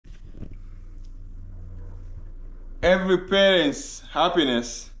Every parent's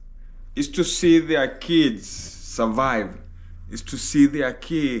happiness is to see their kids survive, is to see their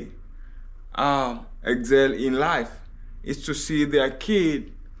kid excel in life, is to see their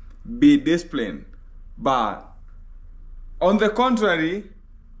kid be disciplined. But on the contrary,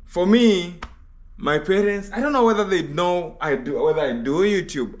 for me, my parents, I don't know whether they know whether I do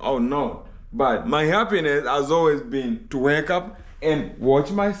YouTube or not, but my happiness has always been to wake up and watch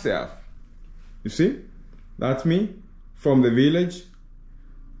myself. You see, that's me from the village.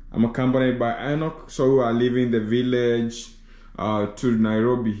 I'm accompanied by Enoch, so we are leaving the village to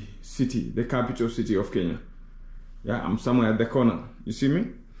Nairobi city, the capital city of Kenya. Yeah, I'm somewhere at the corner. You see me?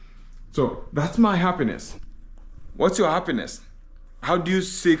 So that's my happiness. What's your happiness? How do you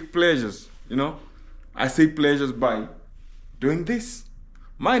seek pleasures? You know, I seek pleasures by doing this.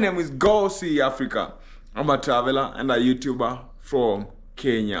 My name is GoSeeAfrica. I'm a traveler and a YouTuber from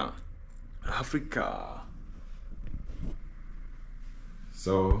Kenya, Africa.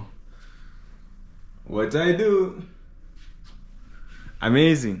 So, what I do?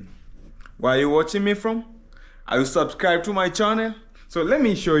 Amazing. Where are you watching me from? Are you subscribed to my channel? So let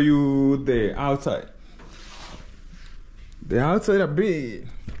me show you the outside. The outside a bit.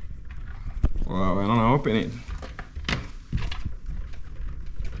 Wow, I don't know, open it.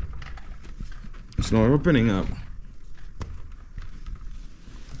 It's not opening up.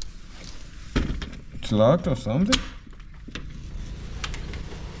 It's locked or something?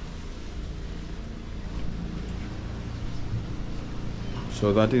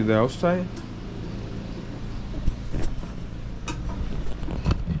 So that is the outside.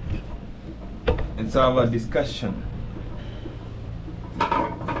 Let's have a discussion.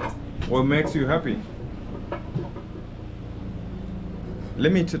 What makes you happy?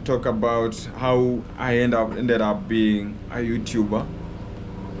 Let me talk about how I ended up being a YouTuber,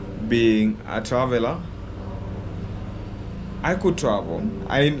 being a traveler. I could travel.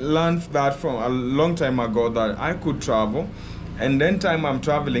 I learned that from a long time ago that I could travel. And then time I'm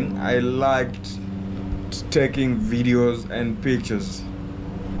traveling, I liked taking videos and pictures.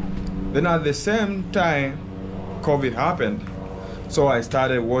 Then at the same time, COVID happened. So I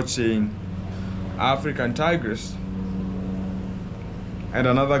started watching African Tigers and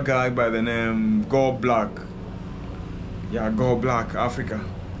another guy by the name Go Black. Yeah, Go Black Africa.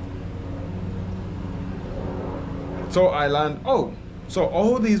 So I learned, so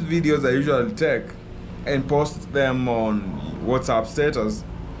all these videos I usually take and post them on WhatsApp status,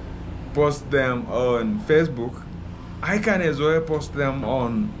 post them on Facebook, I can as well post them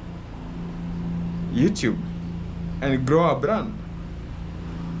on YouTube and grow a brand.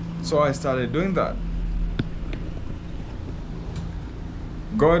 So I started doing that.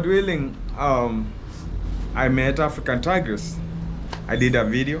 God willing, I met African Tigers. I did a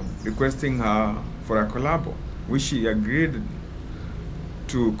video requesting her for a collab, which she agreed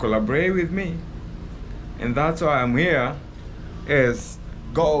to collaborate with me. And that's why I'm here, is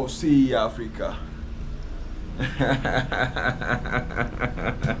GoSeeAfrica.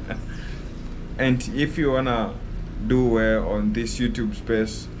 And if you wanna do well on this YouTube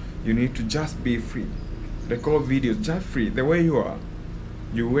space, you need to just be free. Record videos just free, the way you are.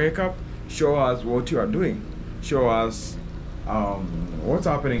 You wake up, show us what you are doing. Show us what's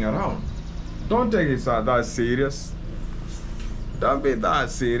happening around. Don't take it that serious. Don't be that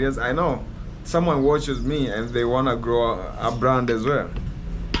serious. I know someone watches me and they wanna grow a brand as well.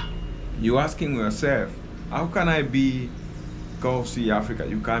 You asking yourself, how can I be GoSeeAfrica?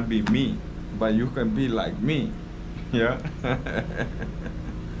 You can't be me, but you can be like me. Yeah.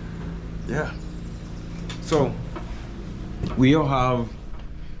 Yeah. So we all have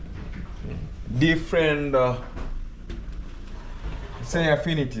different say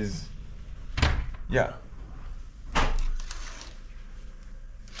affinities. Yeah.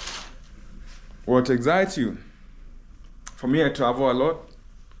 What excites you? For me, I travel a lot.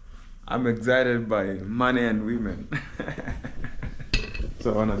 I'm excited by money and women.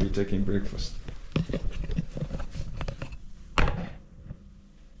 So I wanna be taking breakfast.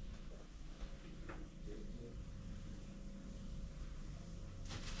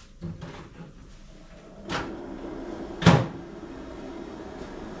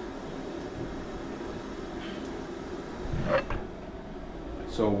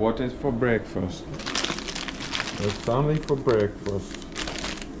 So what is for breakfast? There's something for breakfast.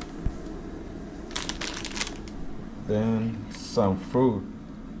 Then some fruit.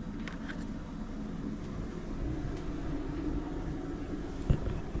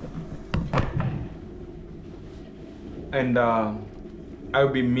 And I'll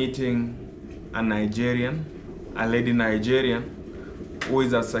be meeting a lady Nigerian, who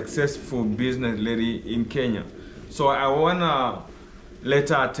is a successful business lady in Kenya. So I wanna let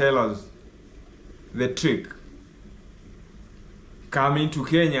her tell us the trick. Coming to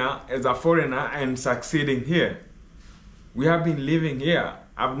Kenya as a foreigner and succeeding here. We have been living here.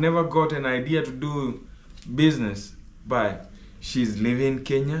 I've never got an idea to do business, but she's living in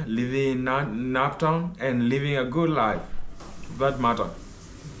Kenya, living in Uptown, and living a good life. That matter.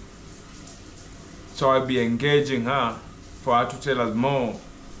 So I'll be engaging her for her to tell us more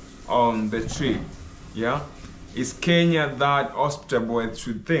on the trip. Yeah, is Kenya that hospitable as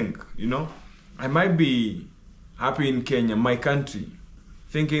you think? You know, I might be happy in Kenya, my country,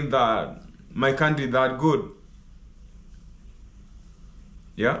 thinking that my country that good.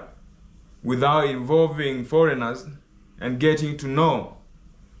 Yeah, without involving foreigners and getting to know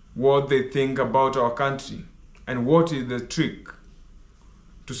what they think about our country and what is the trick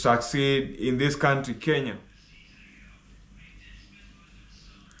to succeed in this country, Kenya.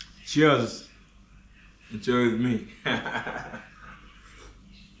 Cheers. Enjoy with me.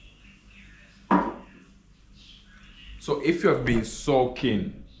 So if you have been so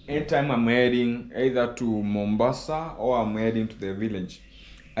keen, anytime I'm heading either to Mombasa or I'm heading to the village,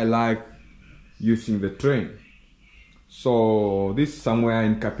 I like using the train. So this is somewhere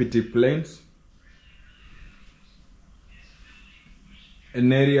in Kapiti Plains,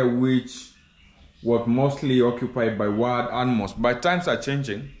 an area which was mostly occupied by wild animals, but times are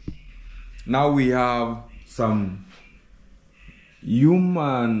changing. Now we have some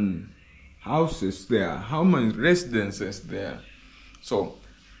human houses there, human residences there. So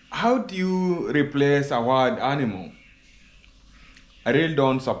how do you replace a wild animal? I really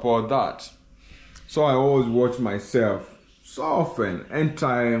don't support that. So I always watch myself so often,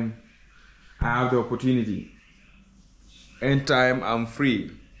 anytime I have the opportunity, anytime I'm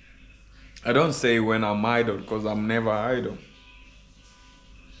free. I don't say when I'm idle, because I'm never idle.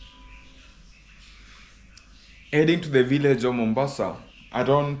 Heading to the village of Mombasa, I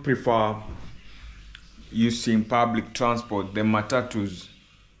don't prefer using public transport, the matatus.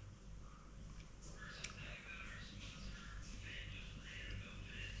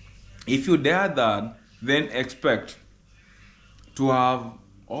 If you dare that, then expect to have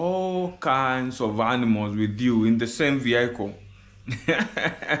all kinds of animals with you in the same vehicle.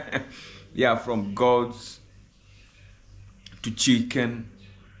 Yeah, from goats to chicken.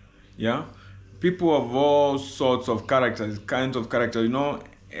 Yeah, people of all sorts of characters, kinds of characters. You know,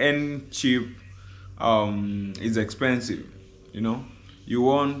 and cheap is expensive. You know, you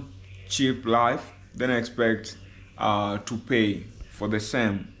want cheap life, then expect to pay for the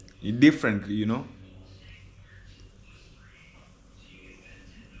same differently. You know,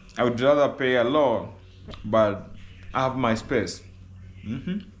 I would rather pay a lot, but I have my space.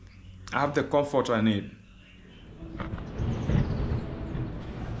 I have the comfort I need.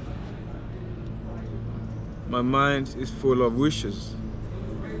 My mind is full of wishes.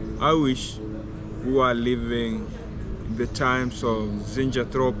 I wish we were living in the times of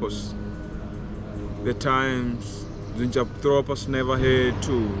Zinjanthropus. The times Zinjanthropus never had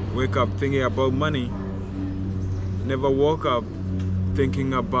to wake up thinking about money. Never woke up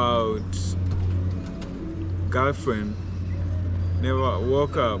thinking about girlfriend. Never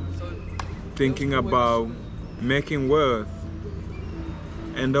woke up thinking about making wealth.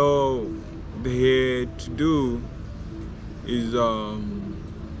 And all they had to do is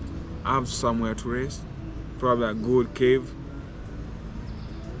have somewhere to rest, probably a good cave.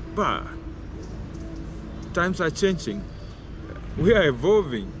 But times are changing. We are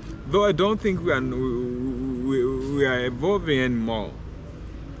evolving, though I don't think we are evolving anymore.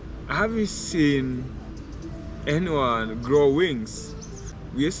 I haven't seen anyone grow wings.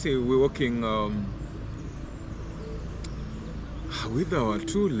 We're walking with our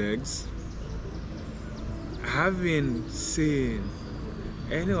two legs. I haven't seen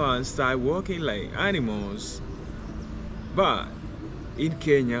anyone start walking like animals. But in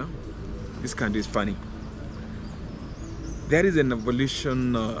Kenya, this country is funny. There is an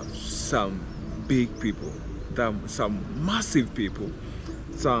evolution of some big people, some massive people,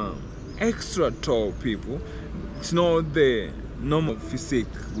 some extra tall people. It's not the normal physique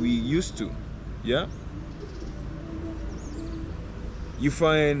we used to. Yeah, you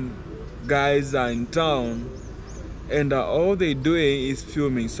find guys are in town and all they doing is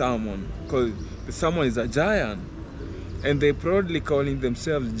filming someone, because someone is a giant and they proudly calling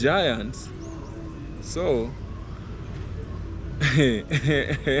themselves giants. So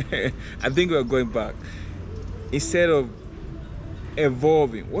I think we're going back. Instead of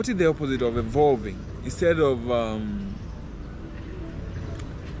evolving, what is the opposite of evolving? Instead of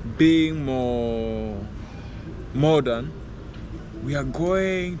being more modern, we are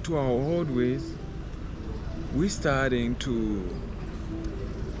going to our old ways. we're starting to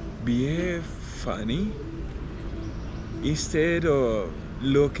behave funny. Instead of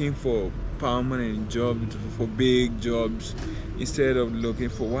looking for permanent jobs, for big jobs, instead of looking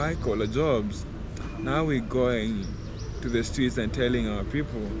for white-collar jobs, now we're going to the streets and telling our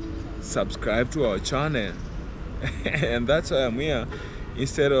people, subscribe to our channel. And that's why I'm here.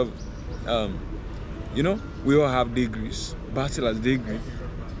 Instead of, you know, we all have degrees, bachelor's degree,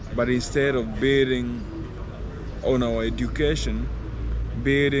 but instead of building on our education,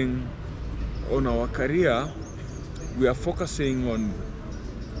 building on our career, we are focusing on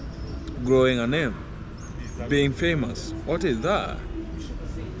growing a name, being famous. What is that?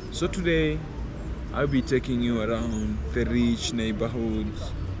 So today, I'll be taking you around the rich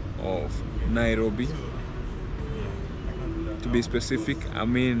neighborhoods of Nairobi. To be specific,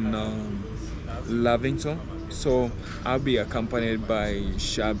 I'm in Lavington. So I'll be accompanied by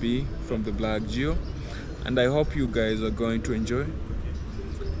Shabi from the Black Geo, and I hope you guys are going to enjoy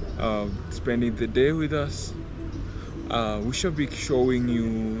spending the day with us. We shall be showing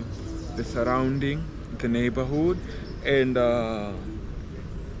you the surrounding, the neighborhood, and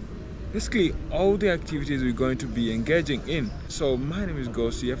basically all the activities we're going to be engaging in. So my name is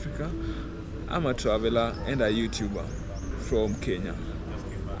GoSeeAfrica. I'm a traveler and a YouTuber from Kenya,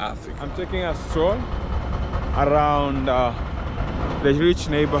 Africa. I'm taking a stroll around the rich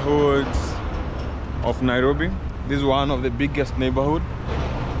neighborhoods of Nairobi. This is one of the biggest neighborhoods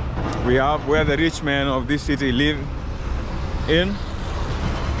we have, where the rich men of this city live in,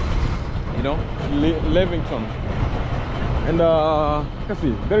 you know, Lavington. And you can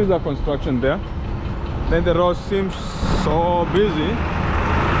see there is a construction there. Then the road seems so busy.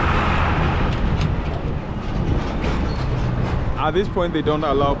 At this point, they don't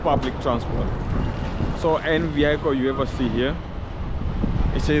allow public transport. So any vehicle you ever see here,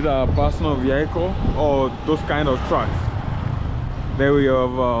 it's either a personal vehicle or those kind of trucks. There we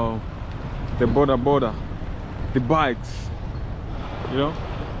have the border, the bikes. You know,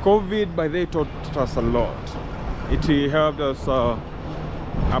 COVID by they taught us a lot. It helped us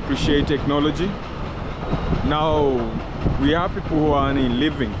appreciate technology. Now we have people who are earning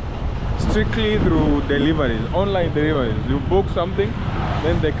living strictly through deliveries, online deliveries. You book something,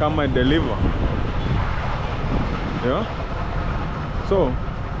 then they come and deliver. Yeah. So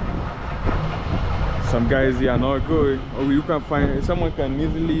some guys here are not good, or you can find someone can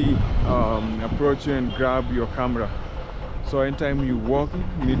easily approach you and grab your camera. So anytime you walk,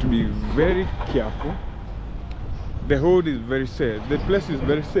 you need to be very careful. The hood is very safe. The place is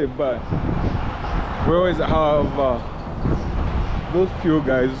very safe, but we always have those few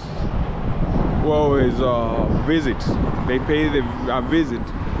guys who always visit. They pay a visit,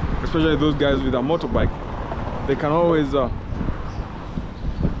 especially those guys with a motorbike. They can always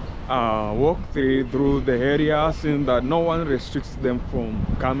walk through the area, seeing that no one restricts them from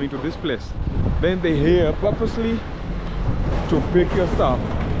coming to this place. Then they here purposely to pick your stuff.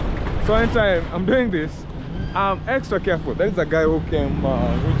 So anytime I'm doing this, I'm extra careful. There is a guy who came,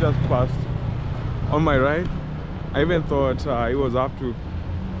 who just passed on my right. I even thought he was after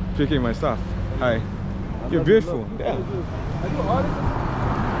picking my stuff. Hi. You're beautiful. Yeah.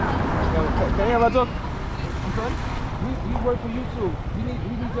 Can you have a talk? I'm sorry? We work for YouTube. We need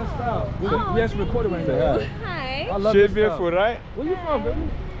your style. We actually recorded right now. Hi. I love She's beautiful, right? Where you from, baby?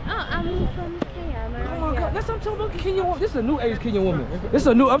 Oh, I'm from Kenya. Oh my God, that's what I'm talking about. Kenyan woman. This is a new age Kenyan woman. This is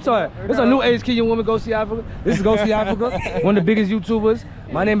a new. I'm sorry. This is a new age Kenyan woman. GoSeeAfrica. This is GoSeeAfrica. One of the biggest YouTubers.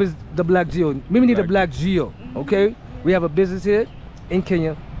 My name is the Black Geo. We need the Black Geo. Okay. We have a business here in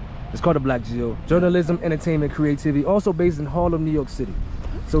Kenya. It's called the Black Geo. Journalism, entertainment, creativity. Also based in Harlem, New York City.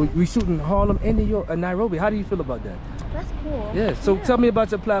 So we shoot in Harlem and New York and Nairobi. How do you feel about that? That's cool. Yeah. So tell me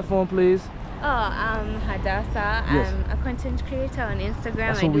about your platform, please. Oh, I'm Hadassah. Yes. I'm a content creator on Instagram.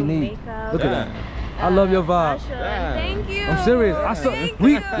 That's I what we do need. makeup. Look at that. I love your vibe. Fashion. Thank you. I'm serious. Thank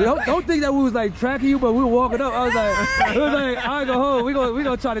We you. don't think that we was like tracking you, but we were walking up. I was like, I go home. We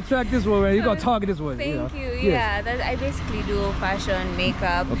gonna try to track this one, man. You gonna target this one. Thank you. Yes. Yeah, I basically do fashion,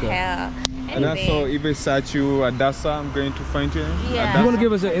 makeup, hair. And also, if I search you Hadassah, I'm going to find you. Yeah. You want to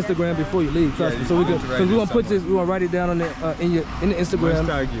give us an Instagram before you leave, trust me. So we can, because we want to put this, we want to write it down on the in the Instagram.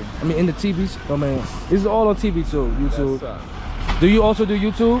 I mean, in the TV. Oh man, this is all on TV too. YouTube. Do you also do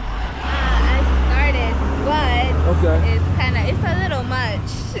YouTube? I started, but okay. It's a little much.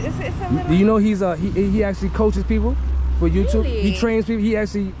 It's a little. Do you know he actually coaches people for YouTube? Really? He trains people. He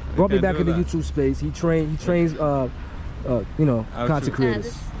actually brought me back in the YouTube space. He trains you know, content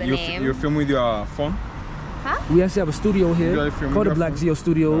creators. You film with your phone? Huh? We actually have a studio here called the Black Geo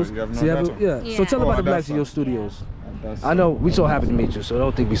Studios. No, So so tell about the Black Geo Studios. I know we so happy to meet you, so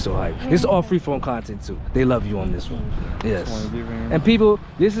don't think we so hype. It's all free-form content too. They love you on this one. Yes. And people,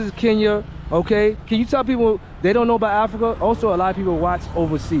 this is Kenya, okay? Can you tell people they don't know about Africa? Also, a lot of people watch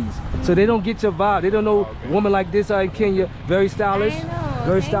overseas, so they don't get your vibe. They don't know women like this are in Kenya, very stylish. I know,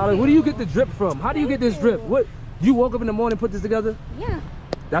 very stylish. Where do you get the drip from? How do you get this drip? What? You woke up in the morning, put this together? Yeah.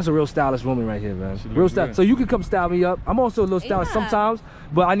 That's a real stylish woman right here, man. Real stylish. So you can come style me up. I'm also a little stylish sometimes,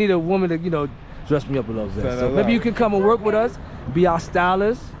 but I need a woman to, you know, dress me up a little bit. So maybe you can come and work with us, be our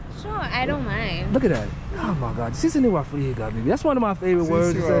stylist. Sure, I don't mind. Look at that. Oh my God. Sisi ni Afrika, baby. That's one of my favorite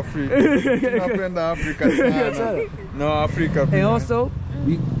words. No, Africa. And also,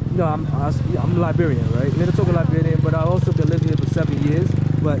 you know, I'm Liberian, right? Never talk Liberian, but I also been living here for 7 years.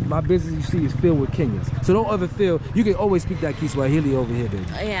 But my business, you see, is filled with Kenyans. So don't ever feel, you can always speak that Kiswahili over here, baby.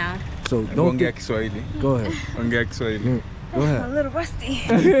 Yeah. So don't get Kiswahili. Go ahead. Go ahead. A little rusty.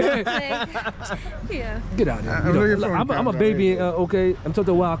 Yeah. Get out of here. You know, I'm a baby, okay? I'm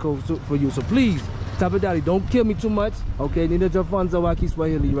Toto Wako for you. So please, Tafadhali, don't kill me too much, okay? Ninajifunza wa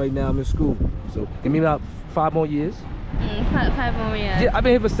Kiswahili right now. I'm in school. So give me about 5 more years. 5 more years. Yeah, I've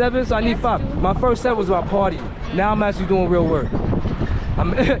been here for 7, so I need 5. My first 7 was about partying. Now I'm actually doing real work.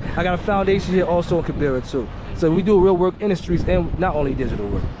 I got a foundation here also in Kibera too. So we do real work in the streets and not only digital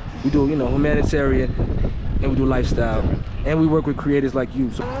work. We do, you know, humanitarian and we do lifestyle. And we work with creators like you.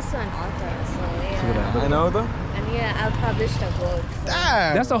 So I'm also an author, so yeah. An author? And yeah, I've published a book. So.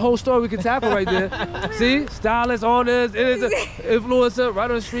 That's a whole story we can tackle right there. See, stylist, owners, influencer, right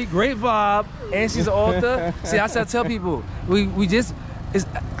on the street, great vibe, and she's an author. See, I tell people,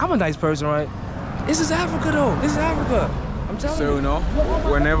 I'm a nice person, right? This is Africa though, this is Africa. I'm telling you. So, you know,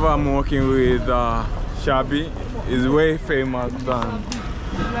 whenever I'm working with Shabi, is way famous than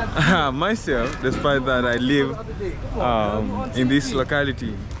myself, despite that I live in this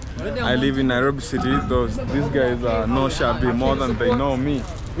locality. I live in Nairobi city. These guys know Shabi more than they know me.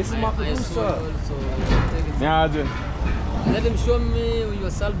 This is my producer. Yeah, let him show me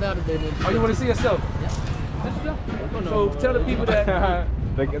yourself there. Oh, you want to see yourself? Yeah. So tell the people that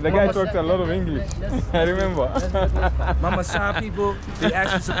the guy talks a lot of English. I remember. Mama Shine people, they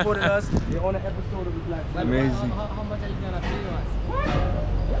actually supported us. They're on an episode of the Black. Amazing. How much are you gonna pay us?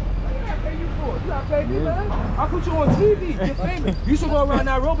 You not pay me, man. I put you on TV. You're famous. You should go around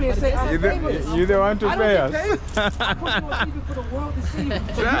Nairobi and say I'm famous. You the one to pay us. I put you on TV for the world to see you.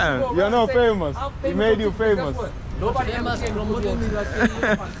 So Damn, you're not famous. He made you famous. Nobody Famous promoting me like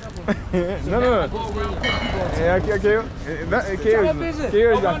No. KO is a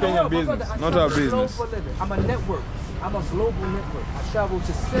Kenyan business, not our business. I'm a network. I'm a global network. I travel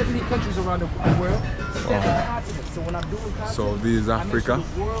to 70 countries around the world, 7 continents. So when I'm doing content, So this is Africa,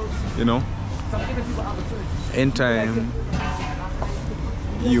 you know. In time,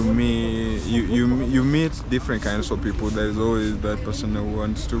 you meet different kinds of people. There is always that person who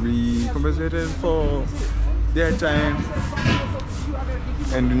wants to be compensated for their time,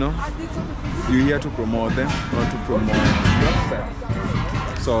 and you know, you're here to promote them, not to promote yourself.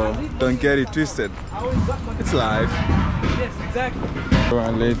 So don't get it twisted. It's life. Yes, exactly.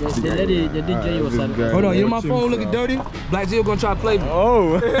 The DJ was Hold on, you know my phone looking dirty? Black Zio gonna try to play me.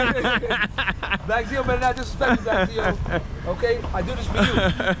 Oh. Black Zio better not disrespect me, Black Zio. Okay? I do this for you.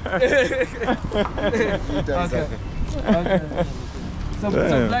 Okay. So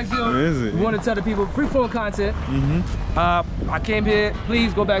Black Zio, we want to tell the people free-form content. I came here.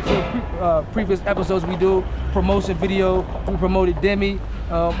 Please go back to the previous episodes we do. Promotion video. We promoted Demi.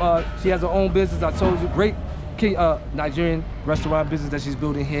 She has her own business. I told you, great Nigerian restaurant business that she's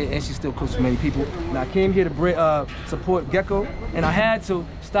building here, and she still cooks for many people. And I came here to support Gecko, and I had to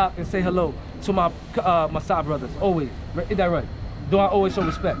stop and say hello to my Maasai brothers. Always, is that right? Do I always show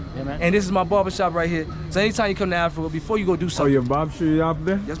respect? Yeah, man. And this is my barbershop right here. So anytime you come to Africa, before you go do something. Oh, your barbershop up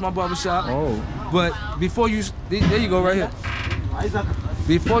there? That's my barbershop. Oh. But before you, there you go right here.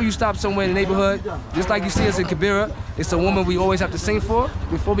 Before you stop somewhere in the neighborhood, just like you see us in Kibera, it's a woman we always have to sing for.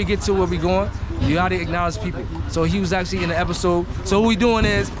 Before we get to where we're going, you gotta acknowledge people. So he was actually in the episode. So what we doing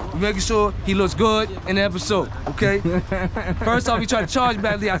is, we're making sure he looks good in the episode, okay? First off, we tried to charge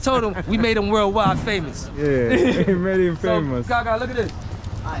badly. I told him we made him worldwide famous. Yeah, he made him famous. So, Gaga, look at this.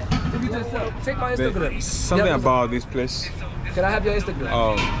 Look at this. Take my Instagram. Something about this place. Can I have your Instagram?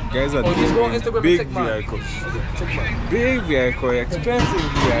 Oh, guys are just go on Instagram big and take mine. vehicles. Big vehicle, expensive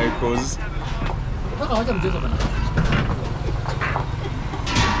vehicles.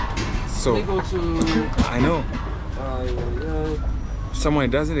 So, I know. Someone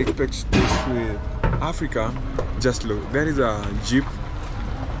doesn't expect this with Africa. Just look, there is a Jeep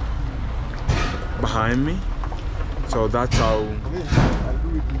behind me. So that's how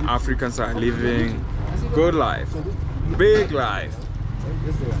Africans are living good life. big life.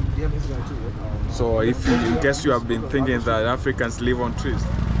 So if you guess you have been thinking that Africans live on trees.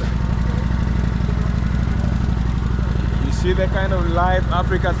 You see the kind of life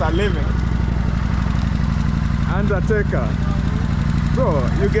Africans are living. Undertaker. Bro,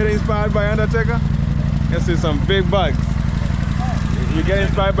 you get inspired by Undertaker? You see some big bags. You get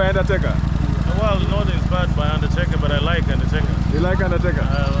inspired by Undertaker? Well, not inspired by Undertaker, but I like Undertaker. You like Undertaker?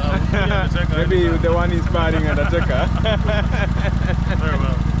 Undertaker. Maybe you're the one inspiring Undertaker. Very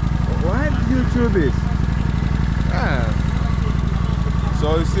well. Why did you do this? Ah.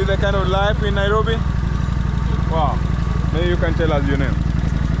 So you see the kind of life in Nairobi? Wow. Maybe you can tell us your name.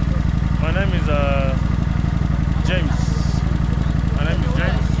 My name is James. My name is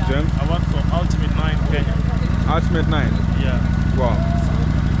James. James? I work for Ultimate 9 Kenya. Ultimate 9? Yeah. Wow.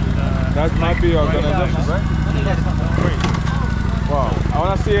 That might be your organization, right? Great. Wow. I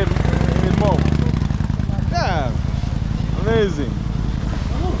want to see it more. Yeah. Amazing.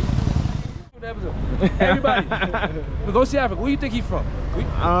 Everybody, Go See Africa. Where do you think he's from?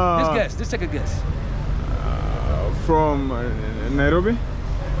 Just guess. Just take a guess. From Nairobi?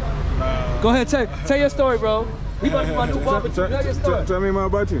 Go ahead, tell your story, bro. We about to do a barbecue. Tell your story. Tell me more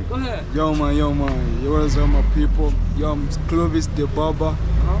about you. Go ahead. Yo man, you want to my people? Yo, I'm Clovis the Baba.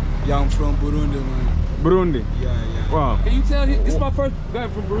 Yeah, I'm from Burundi, man. Burundi? Yeah. Wow. Can you tell him, this is my first guy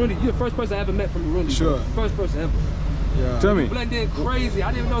from Burundi. You're the first person I ever met from Burundi. Sure. Bro. First person ever. Yeah. Tell me. Blend in crazy.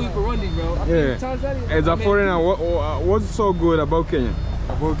 I didn't even know he's Burundi, bro. Yeah. Tanzania. As a foreigner, what's so good about Kenya?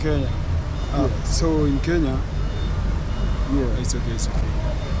 About Kenya. So in Kenya, yeah, it's okay.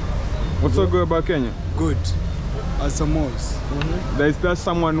 What's so good about Kenya? Good. As a most. There's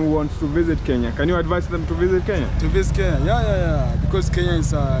someone who wants to visit Kenya. Can you advise them to visit Kenya? To visit Kenya? Yeah. Because Kenya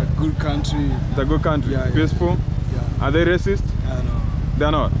is a good country. It's a good country. Yeah, peaceful. Yeah. Are they racist? I know.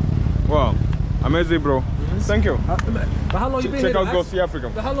 They're not. Wow. Amazing, bro. Thank you. But how long you been Check here? out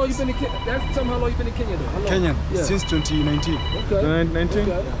GoSeeAfrica. But how long you been in Kenya? Tell me how long you been in Kenya, though. How long? Kenya, Yeah. since 2019. Okay.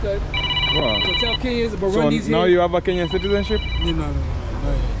 2019? Okay. Wow. So tell Kenyans, So Burundi's now here. you have a Kenyan citizenship? No.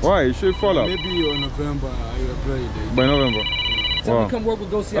 Why? You should follow. Maybe in November I apply. By November. Tell Wow. me come work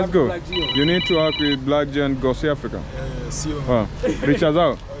with Go See That's Africa good. Black Geo. You need to work with Black Geo and GoSeeAfrica. See you. Wow. Reach us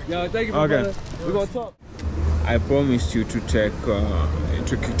out. Yo, thank you, my Okay. brother. We're gonna talk. I promised you to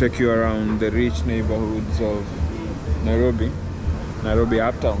take you around the rich neighborhoods of Nairobi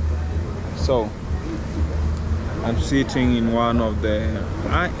uptown. So I'm sitting in one of the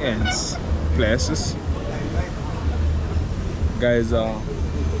high-end places. Guys, I've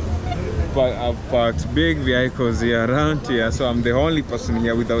parked big vehicles here around here, so I'm the only person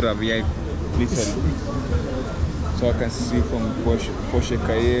here without a vehicle, literally. So I can see from Porsche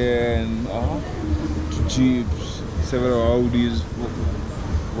Cayenne to Jeeps, several Audis,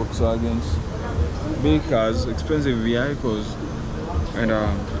 Volkswagens, big cars, expensive vehicles, and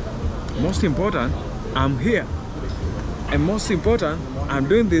most important, I'm here. And most important, I'm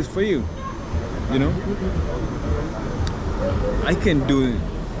doing this for you. You know, I can do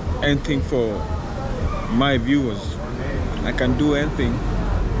anything for my viewers. I can do anything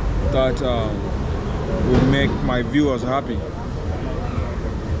that will make my viewers happy.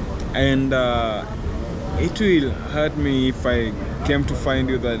 And it will hurt me if I came to find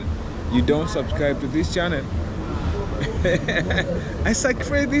you that you don't subscribe to this channel. I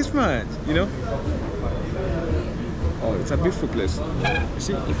sacrifice this much, you know. Oh, it's a beautiful place. You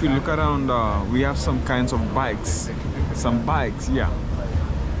see, if you look around, we have some kinds of bikes. Some bikes, yeah.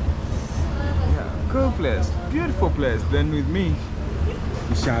 Yeah, cool place, beautiful place. Then with me,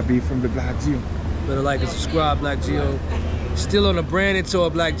 you shall be from the Black Geo. Better like and subscribe, Black Geo. Still on the branding tour,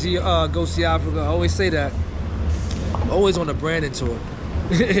 Black Geo. Go See Africa. I always say that. I'm always on the branding tour.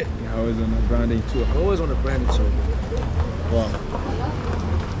 Yeah, always on the branding tour. Always on the branding tour. Wow.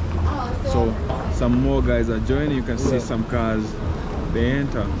 So some more guys are joining. You can see some cars. They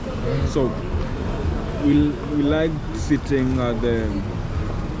enter. So we like sitting at the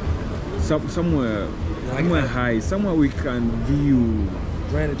somewhere high, somewhere we can view.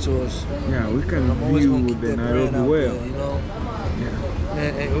 Branding tours. Yeah, we can I'm always gonna view keep the that brand Nairobi out well. there, you know. Yeah.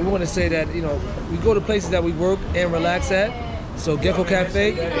 And we want to say that, you know, we go to places that we work and relax at. So Gecko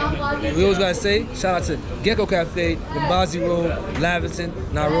Cafe, we always gotta say, shout out to Gecko Cafe, Mbazi Road, Lavington,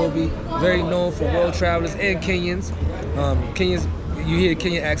 Nairobi, very known for world travelers and Kenyans. Kenyans, you hear a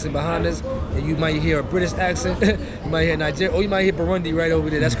Kenyan accent behind us, and you might hear a British accent, you might hear Nigeria, or you might hear Burundi right over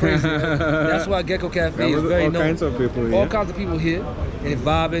there. That's crazy, right? That's why Gecko Cafe is very known. All kinds of people here. All kinds of people here, and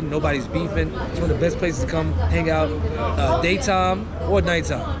vibing, nobody's beefing. It's one of the best places to come hang out, daytime or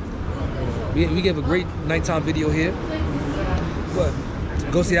nighttime. We give a great nighttime video here. But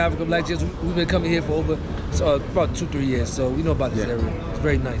Go See Africa Black Geo, we've been coming here for over So about 2-3 years. So we know about this Yeah. area. It's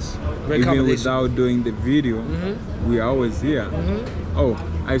very nice. Very Even combination. without doing the video, we are always here. Oh,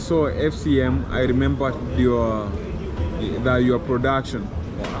 I saw FCM. I remember your production.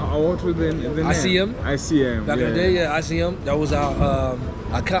 What was the name? ICM? ICM. Back in the day, yeah, ICM. That was our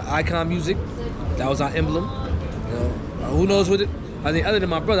icon music. That was our emblem. You know, who knows what it? I think other than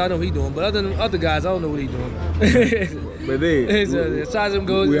my brother, I know what he doing. But other than other guys, I don't know what he doing. But they,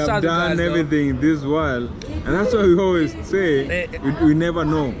 we have done everything in this world, and that's why we always say we never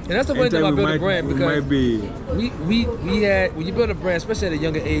know. And that's the funny thing about building a brand, because we had, when you build a brand, especially at a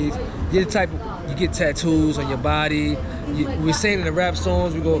younger age, you're the type you get tattoos on your body. We're saying in the rap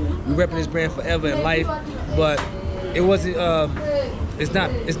songs, we repping this brand forever in life, but it wasn't. It's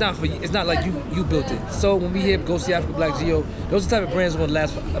not for you. It's not like you built it. So when we hear Go See Africa, Black Geo, those are the type of brands that gonna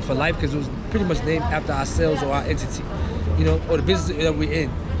last for life, because it was pretty much named after ourselves or our entity, you know, or the business that we're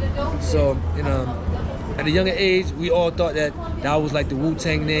in. So, you know, at a younger age, we all thought that was like the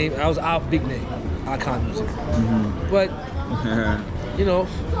Wu-Tang name. That was our big name, icon music. But you know,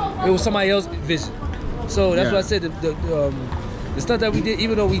 it was somebody else's vision. So that's what I said. The stuff that we did,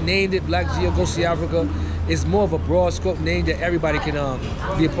 even though we named it Black Geo, Go See Africa, it's more of a broad scope name that everybody can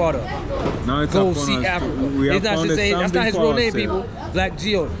be a part of. Now it's Go See Africa. It's not just saying, that's not his real name, people. Black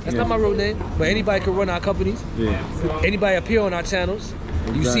Geo. That's not my real name. But anybody can run our companies. Anybody appear on our channels.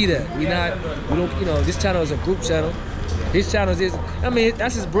 You see that. We don't, you know, this channel is a group channel. His channel is, I mean,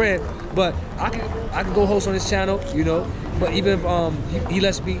 that's his brand. But I can go host on his channel, you know. But even if he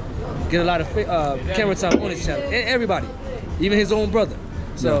lets me get a lot of camera time on his channel. And everybody. Even his own brother.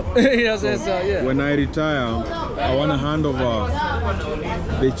 So, you know what I'm saying? So, yeah. When I retire, I want to hand over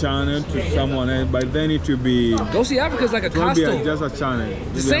the channel to someone else, but then it will be... Go See Africa is like a costume. Be just a channel.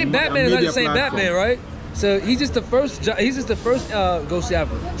 The same Batman is not the same Batman, right? So he's just the first. He's just the first Go See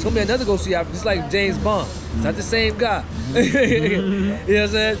Africa. It's gonna be another Go See Africa, just like James Bond. It's not the same guy. You know what I'm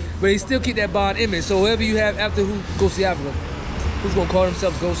saying? But he still keep that Bond image. So whoever you have after who Go See Africa, who's gonna call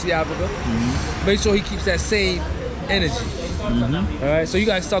themselves Go See Africa, make sure he keeps that same energy. All right, so you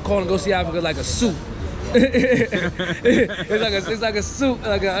guys start calling Go See Africa like a suit. it's like a suit,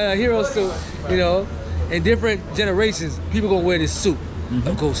 like a hero suit, you know. In different generations, people gonna wear this suit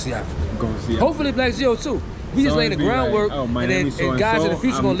of Go See Africa. Hopefully Black Geo too. We just laying the groundwork, like, and then and guys in the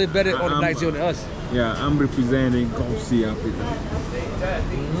future gonna live better on the Black Geo than us. Yeah, I'm representing Go See Africa.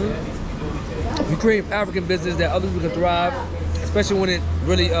 We create African business that other people can thrive, especially when it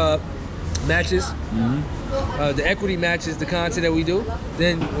really matches. The equity matches the content that we do.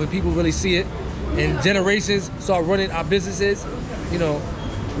 Then when people really see it, and generations start running our businesses, you know,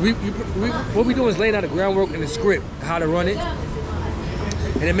 what we do is laying out the groundwork and the script, how to run it.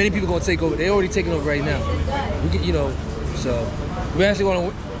 And then many people gonna take over. They already taking over right now. We get, you know, so we're actually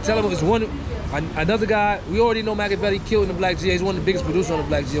gonna tell them it's another guy. We already know Machiavelli killed in the Black Geo. He's one of the biggest producers on the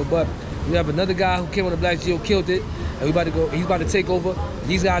Black Geo. But we have another guy who came on the Black Geo, killed it, and we about to go. He's about to take over.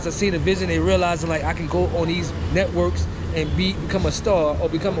 These guys are seeing the vision. They realizing like I can go on these networks and become a star or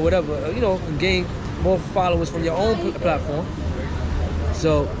become a whatever, you know, and gain more followers from your own platform.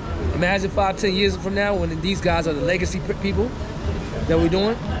 So imagine 5-10 years from now when these guys are the legacy people that we're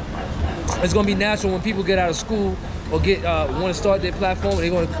doing. It's gonna be natural when people get out of school or get want to start their platform.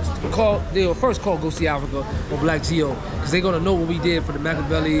 They'll first call Go See Africa or Black Geo, because they're gonna know what we did for the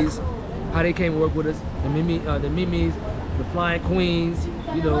Machiavellis, how they came to work with us, the Mimis, the Flying Queens,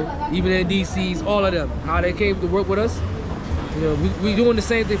 you know, even the DCs, all of them, how they came to work with us. You know, we doing the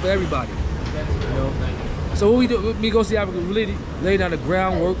same thing for everybody. You know, so what we do, me Go See Africa, really lay down the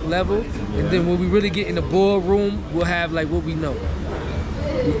groundwork level, and then when we really get in the boardroom, we'll have like what we know.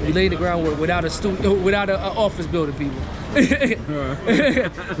 We lay the groundwork without without an office building, people.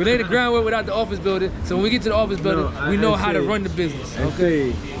 We lay the groundwork without the office building, so when we get to the office building, we know how to run the business.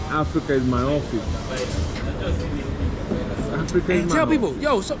 Okay? Africa is my office. Africa is my tell office. people,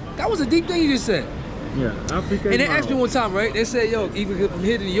 yo, so that was a deep thing you just said. Yeah, Africa is And they my asked me one time, right? They said, yo, even from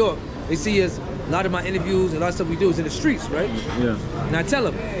here to New York, they see us, a lot of my interviews and a lot of stuff we do is in the streets, right? Yeah. And I tell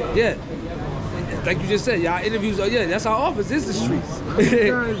them, yeah. Like you just said, y'all interviews are, yeah, that's our office, it's the streets.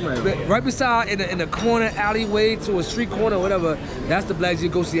 Right beside, in a corner alleyway to a street corner or whatever, that's the Black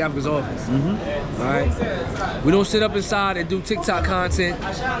Geo Go See Africa's office. All right? We don't sit up inside and do TikTok content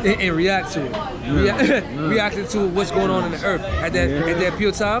and react to it. Reacting to what's going on in the earth at that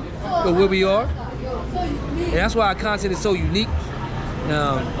pure time, or where we are. And that's why our content is so unique,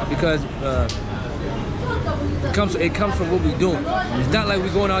 because It comes from what we're doing. It's not like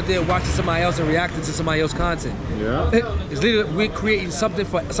we're going out there watching somebody else and reacting to somebody else's content. Yeah. It's literally we're creating something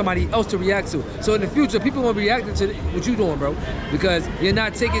for somebody else to react to. So in the future, people gonna be reacting to what you doing, bro. Because you're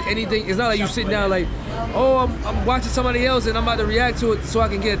not taking anything. It's not like you sitting down like, oh, I'm watching somebody else and I'm about to react to it so I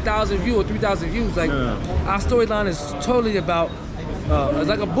can get 1,000 views or 3,000 views. Like our storyline is totally about. It's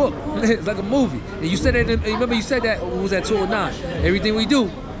like a book. It's like a movie. And you said that. Remember, you said that it was at 209. Everything we do,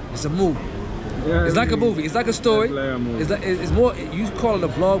 it's a movie. Yeah, it's like a movie. It's like a story. It's more. You call it a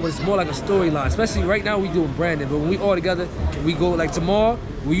vlog, but it's more like a storyline. Especially right now, we doing branding. But when we all together, we go like tomorrow.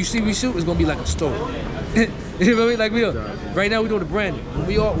 When you see we shoot, it's gonna be like a story. You know what I mean? Like we are. Right now, we doing the branding.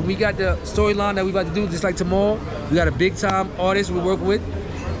 When we got the storyline that we about to do, just like tomorrow, we got a big time artist we work with.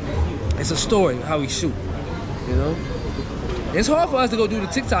 It's a story how we shoot. You know. It's hard for us to go do the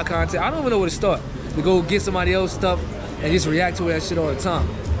TikTok content. I don't even know where to start. To go get somebody else's stuff and just react to that shit all the time.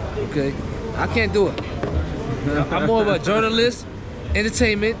 Okay? I can't do it. I'm more of a journalist,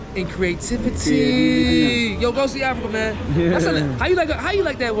 entertainment, and creativity. Yo, go see Africa, man. That's how you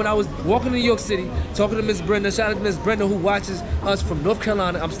like that when I was walking to New York City, talking to Miss Brenda, shout out to Miss Brenda who watches us from North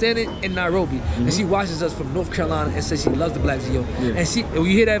Carolina. I'm standing in Nairobi, and she watches us from North Carolina and says she loves the Black Geo. And when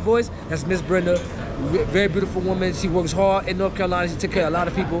you hear that voice, that's Miss Brenda. Very beautiful woman. She works hard in North Carolina. She takes care of a lot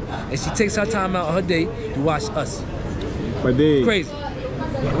of people, and she takes her time out of her day to watch us. But they crazy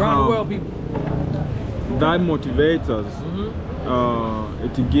around the world, people. That motivates us.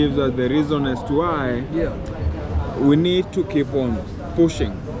 It gives us the reason as to why we need to keep on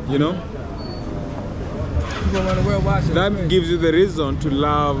pushing. You know. People around the world watching. That gives you the reason to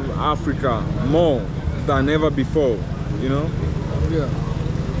love Africa more than ever before. You know. Yeah.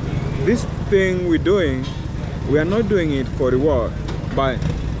 This thing we're doing, we are not doing it for reward, but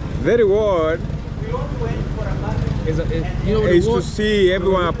the reward is to see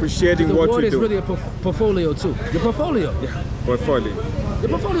everyone appreciating what we do. The reward is really a portfolio too. The portfolio. Yeah, portfolio. The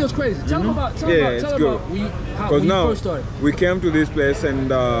portfolio is crazy. Tell them about. Tell it's about good. When you first started. We came to this place and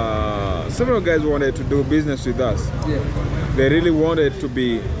several guys wanted to do business with us. Yeah. They really wanted to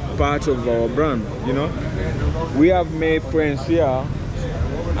be part of our brand. You know, we have made friends here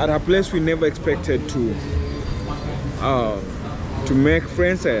at a place we never expected to make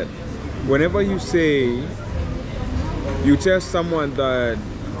friends at. Whenever you tell someone that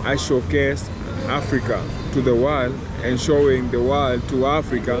I showcase Africa to the world and showing the world to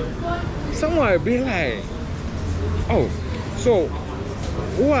Africa, someone will be like, oh, so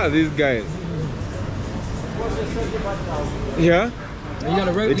who are these guys? Yeah?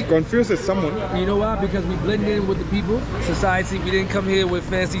 It confuses someone. You know why? Because we blend in with the people, society. We didn't come here with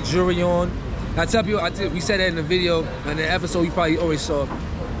fancy jewelry on. I tell people, we said that in the video, in the episode you probably always saw.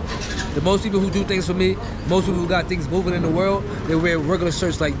 The most people who do things for me, most people who got things moving in the world, they wear regular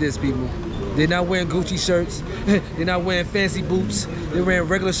shirts like this, people. They're not wearing Gucci shirts. They're not wearing fancy boots. They're wearing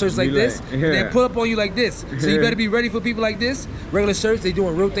regular shirts like this. And they pull up on you like this. So you better be ready for people like this. Regular shirts, they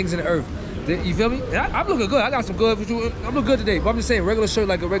doing real things in the earth. You feel me? I'm looking good. I got some good. I'm looking good today. But I'm just saying, regular shirt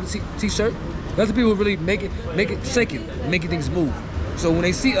like a regular t-shirt. That's the people who really make it shaking, making things move. So when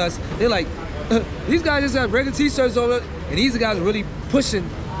they see us, they're like, these guys just got regular t-shirts on it, and these guys are really pushing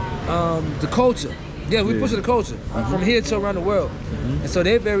the culture. Yeah, we pushing the culture from here to around the world. And so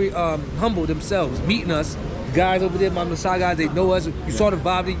they're very humble themselves, meeting us. Guys over there, my Maasai guys, they know us. You saw the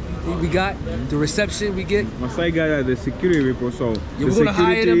vibe we got, the reception we get. Maasai guys are the security people, so we're gonna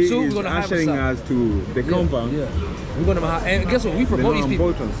hire them too. We're gonna hire ushering us to the compound. Yeah, we're gonna hire. And guess what? We promote these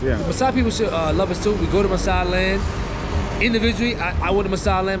people. The Maasai people should love us too. We go to Maasai land. Individually, I went to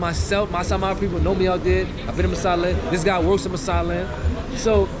Maasai land myself. My people know me out there. I've been to Maasai land. This guy works at Maasai land.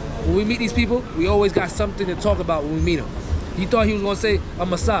 So when we meet these people, we always got something to talk about when we meet them. He thought he was gonna say a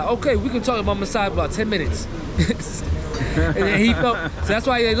Maasai. Okay, we can talk about Maasai for about 10 minutes. And then he felt, so that's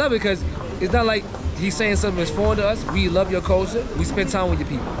why they love it, because it's not like he's saying something that's foreign to us. We love your culture. We spend time with your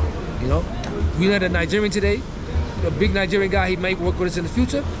people. You know, we had a Nigerian today, a big Nigerian guy. He might work with us in the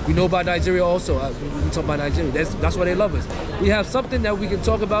future. We know about Nigeria also. We talk about Nigeria. That's why they love us. We have something that we can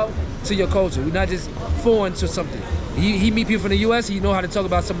talk about to your culture. We're not just foreign to something. He meet people from the U.S. He know how to talk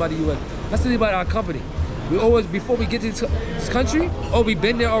about somebody in the U.S. That's the thing about our company. We always, before we get to this country, we've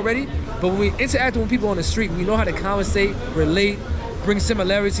been there already, but when we interact with people on the street, we know how to conversate, relate, bring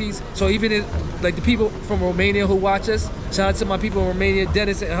similarities. So even if, like the people from Romania who watch us, shout out to my people in Romania,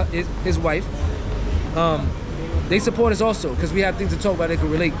 Dennis and his wife, they support us also, because we have things to talk about that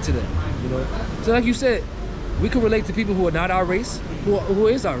can relate to them, you know? So like you said, we can relate to people who are not our race, who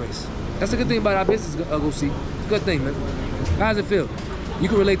is our race. That's a good thing about our business, GoSee. It's a good thing, man. How does it feel? You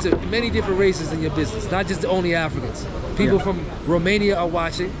can relate to many different races in your business, not just only Africans. People from Romania are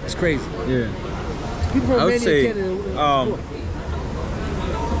watching. It's crazy. Yeah. People from I would Romania say, and Canada.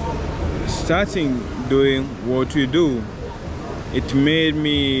 starting doing what we do, it made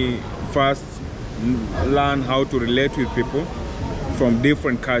me first learn how to relate with people from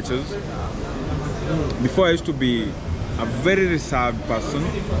different cultures. Before, I used to be a very reserved person.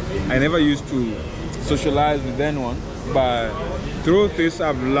 I never used to socialize with anyone, but through this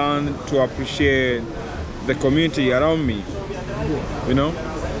I've learned to appreciate the community around me. You know,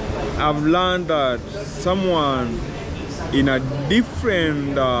 I've learned that someone in a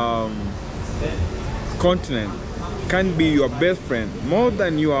different continent can be your best friend, more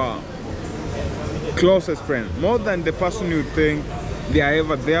than your closest friend, more than the person you think they are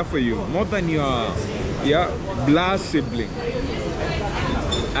ever there for you, more than your blood sibling.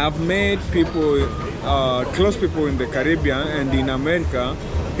 I've met people, close people in the Caribbean and in America,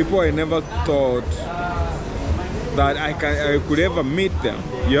 people I never thought that I could ever meet them.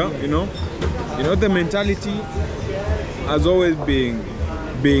 Yeah, you know, the mentality has always been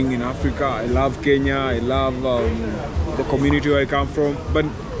being in Africa. I love Kenya. I love the community where I come from. But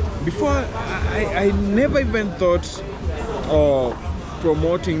before, I never even thought of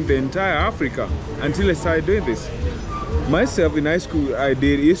promoting the entire Africa until I started doing this. Myself in high school, I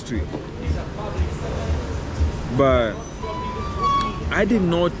did history, but I did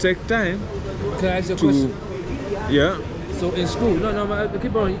not take time. Can I ask you a question? Yeah. So in school, no,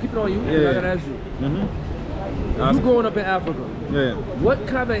 keep it on you. Yeah. I gotta ask you. You growing up in Africa, Yeah. what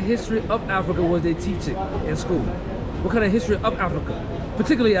kind of history of Africa was they teaching in school? What kind of history of Africa,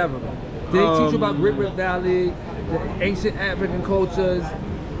 particularly Africa? Did they teach you about Great Rift Valley, the ancient African cultures,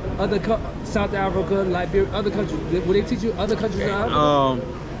 South Africa, Liberia, other countries? Would they teach you other countries in Africa?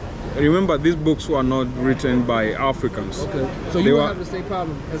 Remember, these books were not written by Africans. Okay. So you would have the same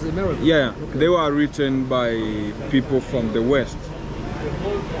problem as Americans? Yeah, okay. They were written by people from the West.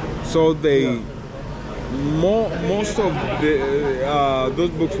 So they, most of those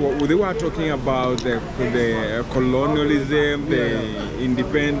books, they were talking about the colonialism, the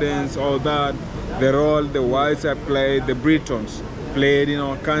independence, all that, the role the whites have played, the Britons played in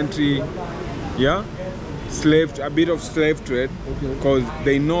our country. Yeah. A bit of slave trade, because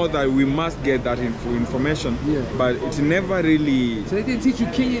they know that we must get that information, but it never really. So they didn't teach you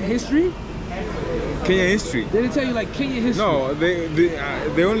Kenyan history? Kenyan history? They didn't tell you like Kenyan history? No,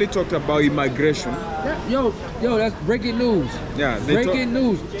 they only talked about immigration. Yo, that's breaking news. Yeah, breaking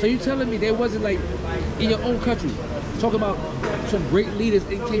news. So you telling me they wasn't like in your own country talking about some great leaders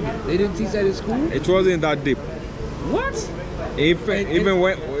in Kenya? They didn't teach that in school? It wasn't that deep. What? Even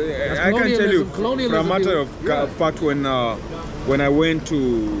when I can tell you, for a matter of fact, when I went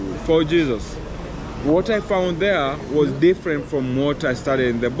to For Jesus, what I found there was different from what I studied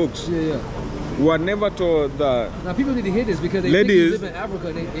in the books. Yeah. We were never told that. Now people need to hear this because they think you live in Africa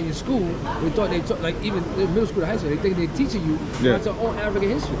and in your school, they thought they taught, like even in middle school or high school, they think they're teaching you about your own African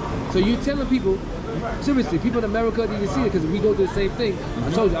history. So you telling people, seriously, people in America need to see it because we go through the same thing.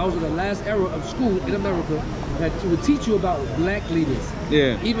 I told you, I was in the last era of school in America that would teach you about black leaders.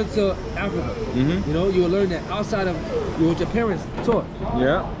 Yeah. Even to Africa. You know, you will learn that outside of what your parents taught.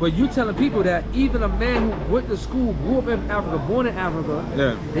 Yeah. But you telling people that even a man who went to school, grew up in Africa, born in Africa,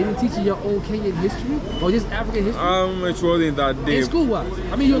 they didn't teach you your own Kenyan history or just African history? It wasn't that deep. In school wise.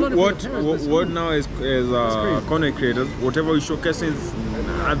 I mean, you learn it from your parents. What now is content creators, whatever we showcasing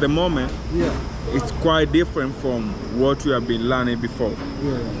at the moment, it's quite different from what we have been learning before.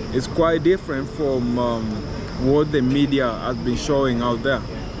 It's quite different from what the media has been showing out there.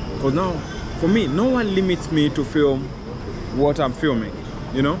 Because now, for me, no one limits me to film what I'm filming,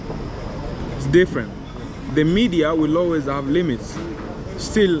 you know? It's different. The media will always have limits.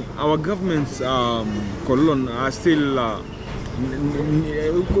 Still, our government's colon are still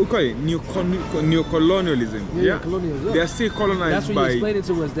neo-colonialism. Colonialism. They are still colonized. That's what you explained it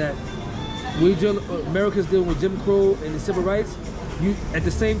to us, that America's dealing with Jim Crow and the civil rights. At the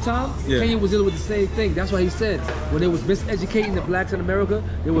same time, Kenya was dealing with the same thing. That's why he said when they was miseducating the blacks in America,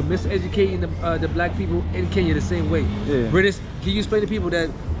 they were miseducating the black people in Kenya the same way. British, can you explain to people that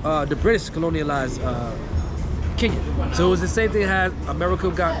the British colonialized Kenya? So it was the same thing had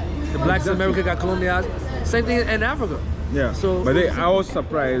America got, the blacks in America got colonialized. Same thing in Africa. Yeah. So, but I was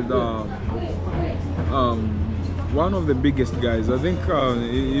surprised. One of the biggest guys, I think,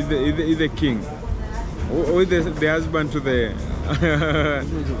 is the king, or the husband to the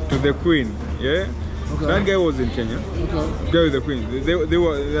to the queen. Yeah. Okay. That guy was in Kenya. Okay. The guy with the queen. They were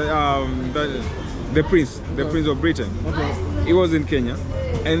the prince of Britain. Okay. He was in Kenya,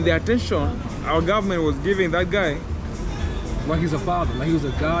 and the attention our government was giving that guy. Like he's a father, like he was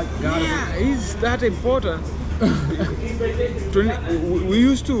a god. Yeah, he's that important. We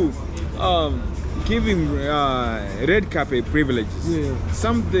used to giving red carpet privileges. Yeah.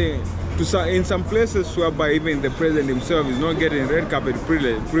 Something in some places whereby even the president himself is not getting red carpet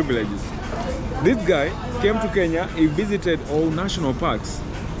privileges. This guy came to Kenya. He visited all national parks.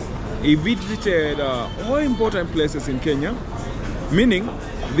 He visited all important places in Kenya, meaning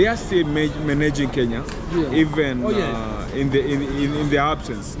they are still managing Kenya, even in the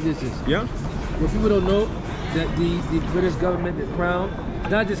absence. Yes. Yeah. What people don't know, that the British government, the crown,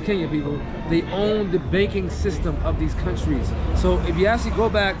 not just Kenya people, they own the banking system of these countries. So if you actually go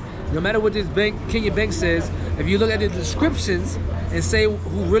back, no matter what this Kenya bank says, if you look at the descriptions and say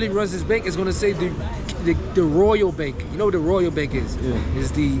who really runs this bank, it's going to say the Royal Bank. You know what the Royal Bank is? Yeah.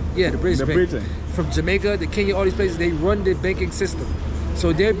 It's the British bank. Britain. From Jamaica, the Kenya, all these places, they run the banking system. So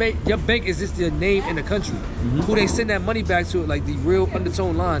your bank is just their name in the country. Who they send that money back to, like the real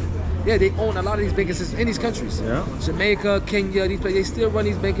undertone line. Yeah, they own a lot of these banking systems in these countries. Yeah. Jamaica, Kenya, these places, they still run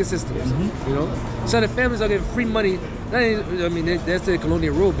these banking systems. You know, so the families are getting free money. I mean, that's the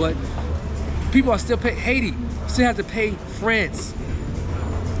colonial rule, but people are still paying. Haiti still have to pay France.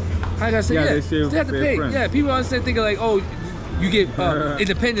 I gotta say, they still have to pay. France. Yeah, people are still thinking like, oh, you get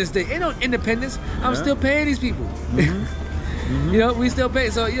Independence Day. Ain't no independence. I'm still paying these people. You know, we still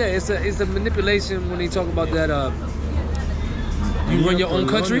pay. So yeah, it's a manipulation when they talk about that. You run your own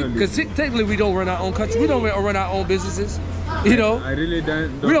country, because technically we don't run our own country. We don't run our own businesses. You know, I really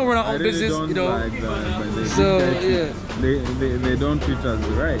don't. We don't run our own business. You know, like that, but they don't treat us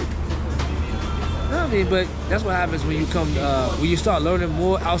right. I mean, but that's what happens when you come, when you start learning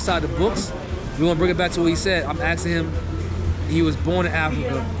more outside the books. We want to bring it back to what he said. I'm asking him. He was born in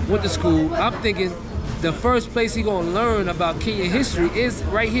Africa, went to school. I'm thinking the first place he gonna learn about Kenyan history is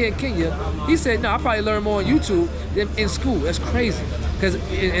right here in Kenya. He said, no, I'll probably learn more on YouTube than in school. That's crazy. Because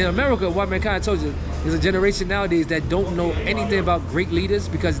in America, what mankind told you, there's a generation nowadays that don't know anything about great leaders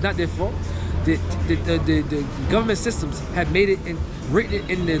because it's not their fault. The government systems have made it written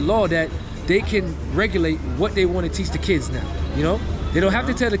in the law that they can regulate what they want to teach the kids now. You know, they don't have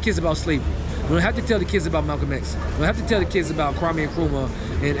to tell the kids about slavery. They don't have to tell the kids about Malcolm X. They don't have to tell the kids about Kwame Nkrumah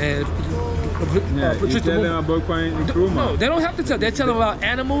and you tell them about Kwame Nkrumah. No, they don't have to tell. They tell them about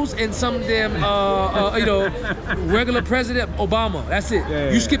animals and some damn, you know, regular president Obama. That's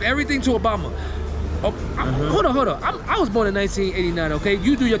it. You skip everything to Obama. Hold on. I was born in 1989. Okay,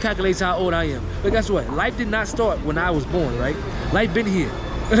 you do your calculation how old I am. But guess what? Life did not start when I was born. Right? Life been here.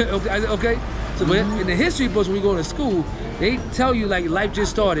 Okay. So in the history books, when we go to school, they tell you like life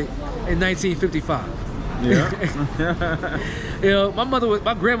just started in 1955. Yeah. You know,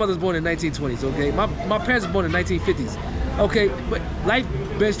 my grandmother was born in 1920s. Okay, my parents were born in 1950s. Okay, but life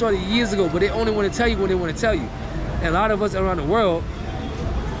been started years ago. But they only want to tell you when they want to tell you. And a lot of us around the world,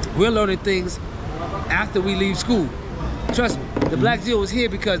 we're learning things after we leave school. Trust me, the Black Jew was here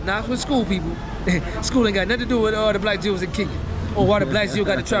because not for school people. School ain't got nothing to do with the Black Jew was in Kenya. Or why the Black Jew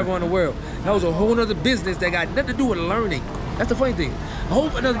got to travel around the world. That was a whole other business that got nothing to do with learning. That's the funny thing. A whole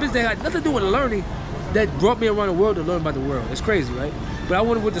other business that had nothing to do with learning that brought me around the world to learn about the world. It's crazy, right? But I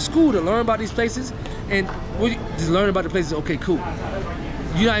went to school to learn about these places and just learn about the places. Okay, cool.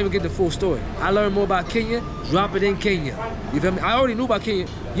 You're not even getting the full story. I learned more about Kenya, drop it in Kenya. You feel me? I already knew about Kenya.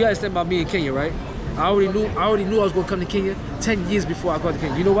 You understand about me in Kenya, right? I already knew I was going to come to Kenya 10 years before I got to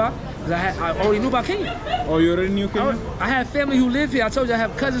Kenya. You know why? Because I already knew about Kenya. Oh, you already knew Kenya? I have family who live here. I told you I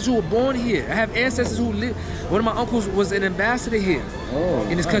have cousins who were born here. I have ancestors who live. One of my uncles was an ambassador here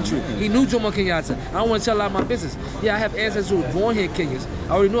in this country. Man. He knew Jomo Kenyatta. I don't want to tell a lot of my business. Yeah, I have ancestors who were born here in Kenya.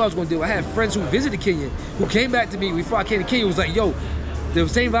 I already knew what I was going to do. I had friends who visited Kenya who came back to me before I came to Kenya. Was like, yo, the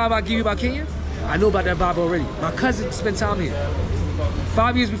same vibe I give you about Kenya, I know about that vibe already. My cousin spent time here.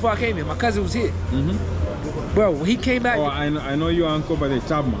 5 years before I came here, my cousin was here. Bro, when he came back. Oh, I know your uncle, but it's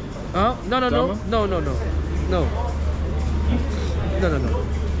Chapman. No.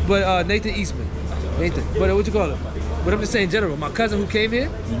 But Nathan Eastman. But what you call it? But I'm just saying in general, my cousin who came here,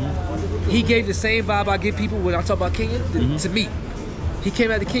 he gave the same vibe I give people when I talk about Kenya to me. He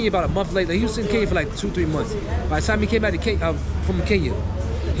came out to Kenya about a month later. He was in Kenya for like 2-3 months. By the time he came out to Kenya, from Kenya,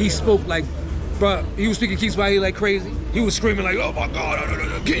 he spoke like, bro, he was speaking Kiswahili like crazy. He was screaming like, oh my God,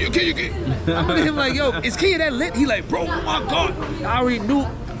 Kenya. I'm looking at him like, yo, is Kenya that lit? He like, bro, oh my God. I already knew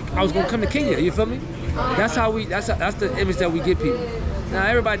I was gonna come to Kenya, you feel me? That's the image that we give people. Now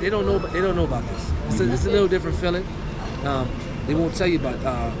everybody, they don't know about this. It's a little different feeling. They won't tell you about,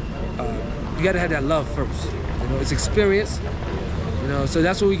 you gotta have that love first. You know, it's experience. You know, so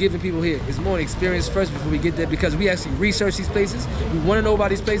that's what we're giving people here. It's more experience first before we get there, because we actually research these places. We want to know about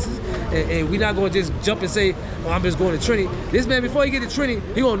these places, and we're not going to just jump and say, oh, I'm just going to Trinity. This man, before he get to Trinity,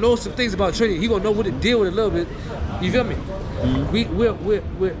 he going to know some things about Trinity. He going to know what to deal with a little bit. You feel me?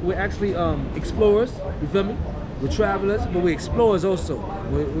 We're actually explorers. You feel me? We're travelers, but we're explorers also.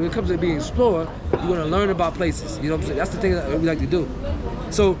 When it comes to being an explorer, you're going to learn about places. You know what I'm saying? That's the thing that we like to do.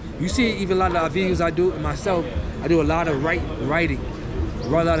 So you see, even a lot of the videos I do, and myself, I do a lot of writing, write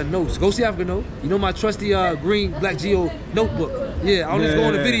a lot of notes. Go See Africa know. You know my trusty green Black Geo notebook. Yeah, I always go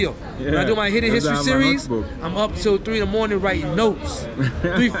on the video. When I do my hidden history series, I'm up till 3 in the morning writing notes.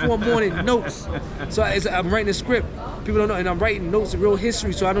 3, 4 morning notes. So I'm writing a script. People don't know, and I'm writing notes of real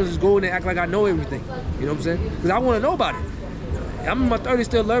history, so I don't just go in and act like I know everything. You know what I'm saying? Because I want to know about it. I'm in my 30s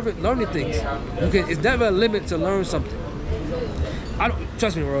still learning things. It's never a limit to learn something. I don't,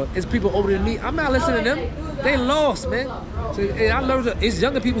 trust me, bro. It's people older than me. I'm not listening to them. They lost, man. So, and I learned. It's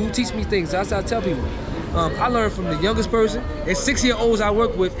younger people who teach me things. So that's how I tell people. I learned from the youngest person. It's 6-year-olds I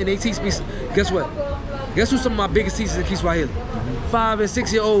work with, and they teach me. Guess what? Guess who some of my biggest teachers in Kiswahili? 5 and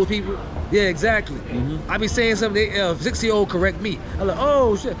 6-year-old people. Yeah, exactly. I be saying something. 6-year-old correct me. I'm like,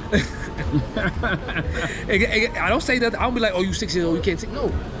 oh shit. I don't say that. I don't be like, oh, you 6-year-old, you can't teach.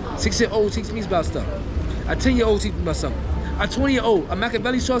 No, 6-year-old teach me about stuff. A 10-year-old teach me about something. A 20-year-old, a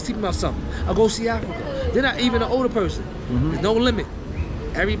Machiavelli Shorts teach me about something. I go see Africa. They're not even an older person. There's no limit.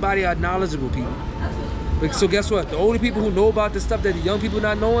 Everybody are knowledgeable people. So guess what? The older people who know about the stuff that the young people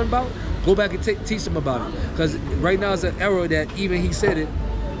not knowing about, go back and teach them about it. Because right now it's an era that even he said it,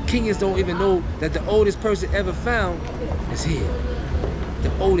 Kenyans don't even know that the oldest person ever found is here.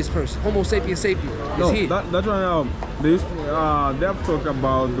 The oldest person, Homo sapiens sapiens, is here. That's why they have talked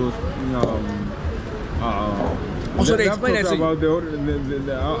about those. So they explain that to you. About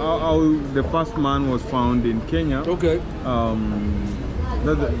how the first man was found in Kenya. Okay.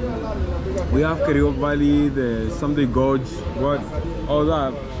 We have Kerio Valley, the something Gorge, what, all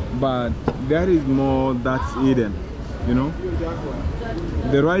that, but there is more that's hidden, you know.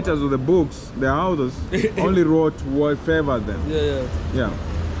 The writers of the books, the authors, only wrote what favored them. Yeah.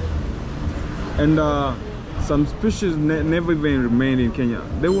 And some species never even remained in Kenya.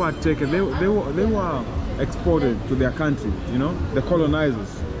 They were taken. They were exported to their country. You know, the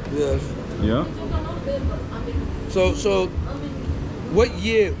colonizers. Yeah. So, what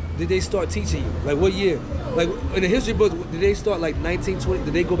year did they start teaching you? Like what year? Like in the history books, did they start like 1920?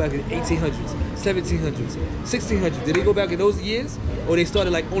 Did they go back in 1800s, 1700s, 1600s? Did they go back in those years, or they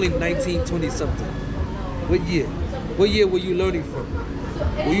started like only 1920 something? What year? What year were you learning from?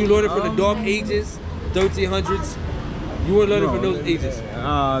 Were you learning from the Dark Ages, 1300s? You were learning from those ages.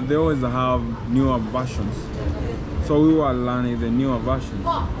 They always have newer versions, so we were learning the newer versions.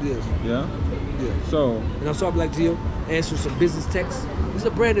 Yes. Yeah. So. And I saw Black Geo answer some business texts. This is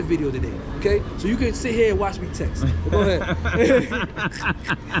a branded video today, okay? So you can sit here and watch me text. But go ahead.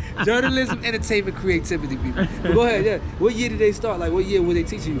 Journalism, entertainment, creativity, people. But go ahead, yeah. What year did they start? Like, what year were they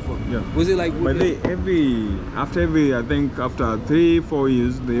teaching you from? Yeah. Was it like? But I think after 3-4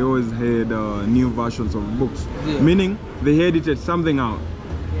 years, they always had new versions of books. Yeah. Meaning they edited something out.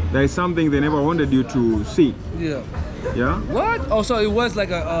 There is something they never wanted you to see. Yeah. Yeah. What? Oh, so it was like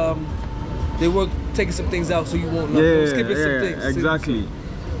a they were taking some things out so you won't know. Skipping some things. Exactly.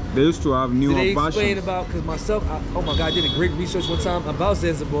 They used to have newer versions. Did they explain about, because myself, oh my God, I did a great research one time about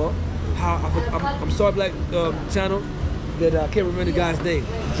Zanzibar. How I'm sorry, Black channel, that I can't remember the guy's name.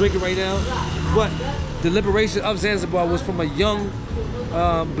 I'm drinking right now. But the liberation of Zanzibar was from a young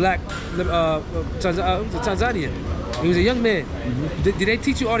black Tanzanian. He was a young man. Did they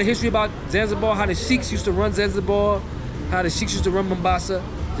teach you all the history about Zanzibar, how the sheiks used to run Zanzibar, how the sheiks used to run Mombasa?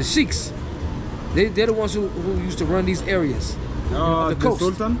 The sheiks. They're the ones who used to run these areas. The coast.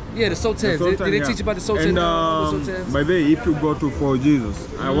 Sultan? Yeah, the Sultans. Did they teach you about the Sultan? And by the way, if you go to Fort Jesus,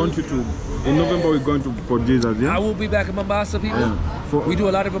 I want you to, in November we're going to Fort Jesus, yeah? I will be back in Mombasa, people. Yeah. We do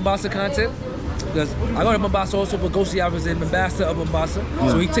a lot of Mombasa content. Because I go to Mombasa also, but GoSeeAfrica is an ambassador of Mombasa. Yeah.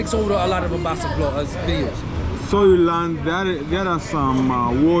 So he takes over a lot of Mombasa videos. So you learn there are some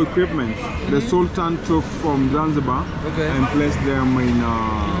war equipment the Sultan took from Zanzibar and placed them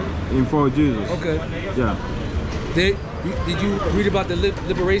in Fort Jesus. Okay. Yeah. Did you read about the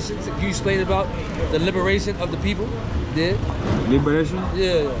liberation? You explained about the liberation of the people? Did? Liberation?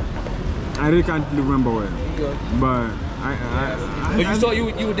 Yeah. I really can't remember where. Okay. But but you saw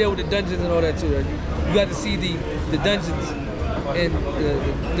you were there with the dungeons and all that too. Right? You got to see the dungeons and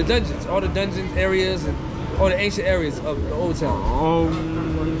the dungeons, all the dungeons areas and all the ancient areas of the old town.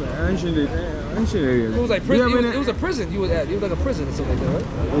 Ancient. ancient areas. It was like prison. It was a prison you was at. It was like a prison or something like that,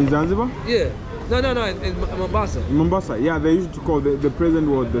 right? In Zanzibar? Yeah. No, in Mombasa. In Mombasa, yeah, they used to call the president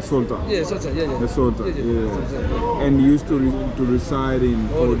was the Sultan. Yeah, Sultan, yeah. The Sultan, yeah. That's what I'm saying, yeah. And he used to reside in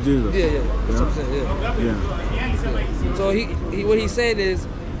Fort Jesus. Yeah. That's what I'm saying, yeah. So what he's saying is,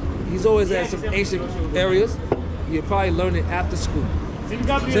 he's always at some ancient areas. You probably learn it after school.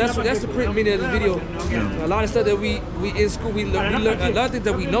 So that's the print meaning of the video. Yeah. A lot of stuff that we in school we learn a lot of things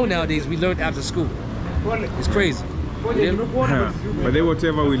that we know nowadays we learned after school. It's crazy. Yeah. But then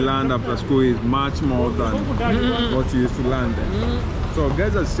whatever we learned after school is much more than what you used to learn then. So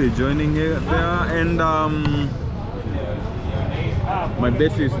guys are still joining here there, and my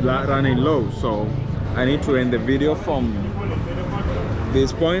battery is running low, so I need to end the video from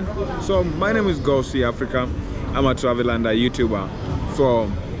this point. So my name is GoSeeAfrica. I'm a traveler and a YouTuber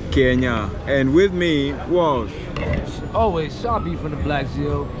from Kenya, and with me was always Shabi from the Black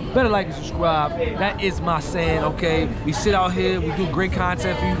Zero. Better like and subscribe. That is my saying, okay? We sit out here, we do great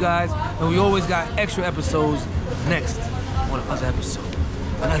content for you guys, and we always got extra episodes next on another episode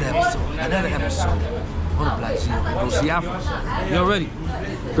on the Black Zero. Go see Africa. You already?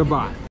 goodbye.